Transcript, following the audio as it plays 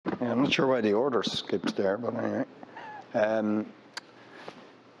Not sure why the order skipped there, but anyway.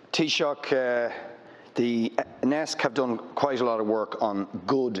 Taoiseach, the NESC have done quite a lot of work on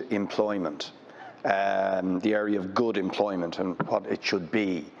good employment, the area of good employment and what it should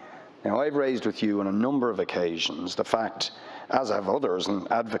be. Now, I've raised with you on a number of occasions the fact, as have others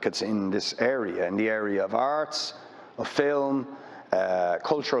and advocates in this area, in the area of arts, of film,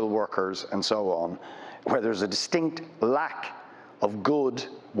 cultural workers and so on, where there's a distinct lack of good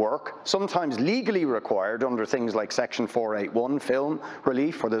work, sometimes legally required under things like Section 481 film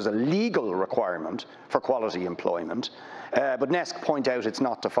relief, where there's a legal requirement for quality employment, but NESC point out it's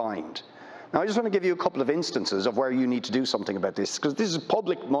not defined. Now, I just want to give you a couple of instances of where you need to do something about this, because this is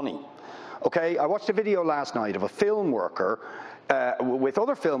public money. Okay, I watched a video last night of a film worker with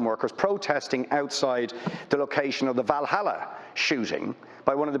other film workers protesting outside the location of the Valhalla shooting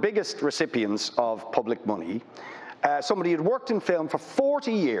by one of the biggest recipients of public money. Somebody who'd worked in film for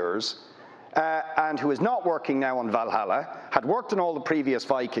 40 years and who is not working now on Valhalla, had worked in all the previous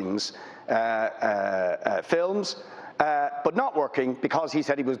Vikings films, but not working because he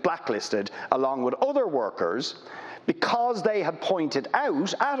said he was blacklisted along with other workers because they had pointed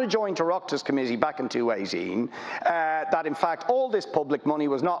out at a joint Oireachtas committee back in 2018 that in fact all this public money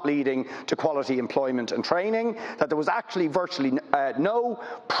was not leading to quality employment and training, that there was actually virtually no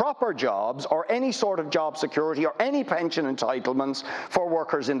proper jobs or any sort of job security or any pension entitlements for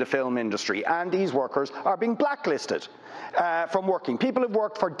workers in the film industry, and these workers are being blacklisted from working. People have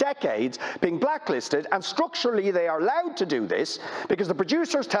worked for decades being blacklisted, and structurally they are allowed to do this because the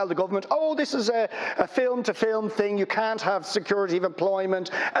producers tell the government, oh, this is a film-to-film thing, you can't have security of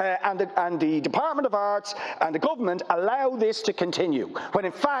employment, and the Department of Arts and the government allow this to continue, when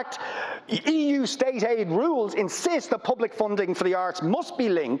in fact EU state aid rules insist that public funding for the arts must be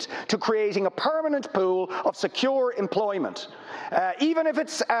linked to creating a permanent pool of secure employment. Even if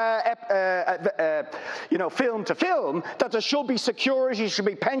it's film to film, that there should be security, there should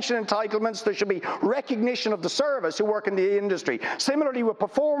be pension entitlements, there should be recognition of the service who work in the industry. Similarly with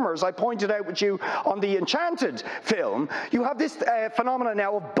performers, I pointed out with you on the Enchanted film, you have this phenomenon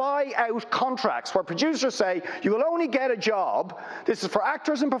now of buy-out contracts where producers say you will only get a job, this is for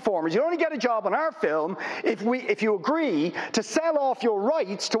actors and performers, you only get a job on our film if you agree to sell off your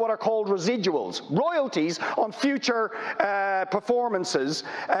rights to what are called residuals, royalties on future performances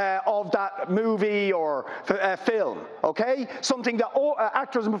of that movie or film, okay? Something that all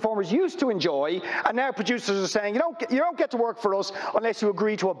actors and performers used to enjoy, and now producers are saying you don't get to work for us unless you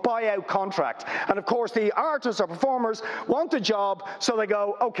agree to a buyout contract. And of course the artists or performers want the job, so they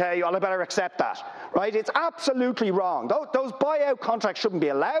go, okay, well, I better accept that, right? It's absolutely wrong. Those buyout contracts shouldn't be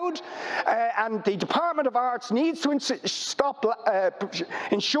allowed, and the Department of Arts needs to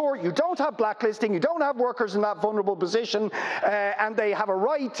ensure you don't have blacklisting, you don't have workers in that vulnerable position, and they have a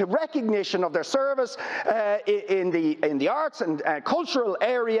right to recognition of their service in the arts and cultural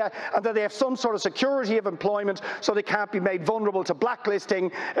area, and that they have some sort of security of employment so they can't be made vulnerable to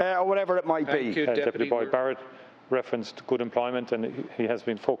blacklisting or whatever it might be. Deputy Boyd Barrett referenced good employment, and he has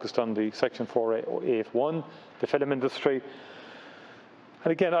been focused on the Section 481, the film industry.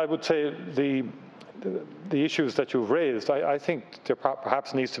 And again, I would say the issues that you've raised, I think there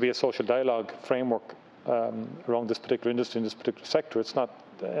perhaps needs to be a social dialogue framework around this particular industry, in this particular sector. It's not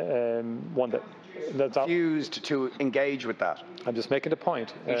one that's refused to engage with that. I'm just making a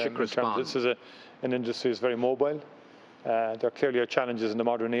point. You should respond. This is an industry that's very mobile. There clearly are challenges in the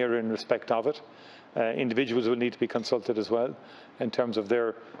modern era in respect of it. Individuals will need to be consulted as well in terms of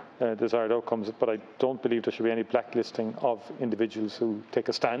their desired outcomes, but I don't believe there should be any blacklisting of individuals who take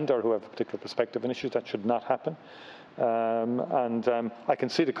a stand or who have a particular perspective on issues. That should not happen. I can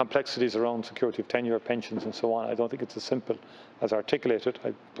see the complexities around security of tenure, pensions and so on. I don't think it's as simple as articulated,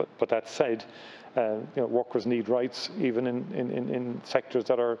 but that said, workers need rights even in sectors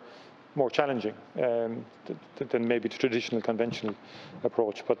that are more challenging than maybe the traditional conventional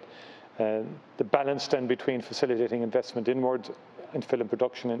approach. But the balance then between facilitating investment inward in film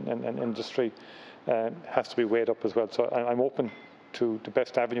production and industry has to be weighed up as well. So I'm open to the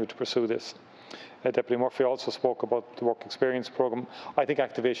best avenue to pursue this. Deputy Murphy also spoke about the work experience programme. I think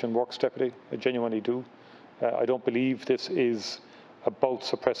activation works, Deputy. I genuinely do. I don't believe this is about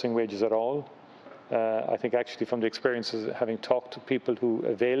suppressing wages at all. I think actually from the experiences, having talked to people who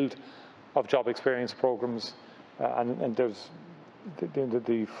availed of job experience programmes, and there's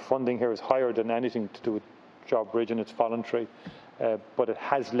the funding here is higher than anything to do with Job Bridge, and it's voluntary, but it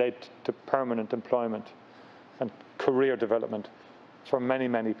has led to permanent employment and career development for many,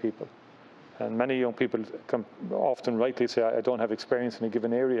 many people. And many young people often rightly say, I don't have experience in a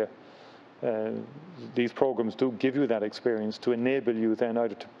given area. these programs do give you that experience to enable you then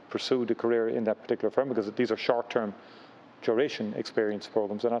either to pursue the career in that particular firm, because these are short-term duration experience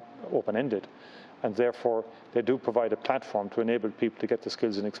programs, they're not open-ended, and therefore they do provide a platform to enable people to get the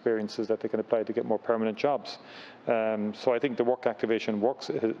skills and experiences that they can apply to get more permanent jobs. So I think the work activation works.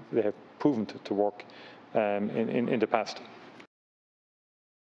 They have proven to work in the past.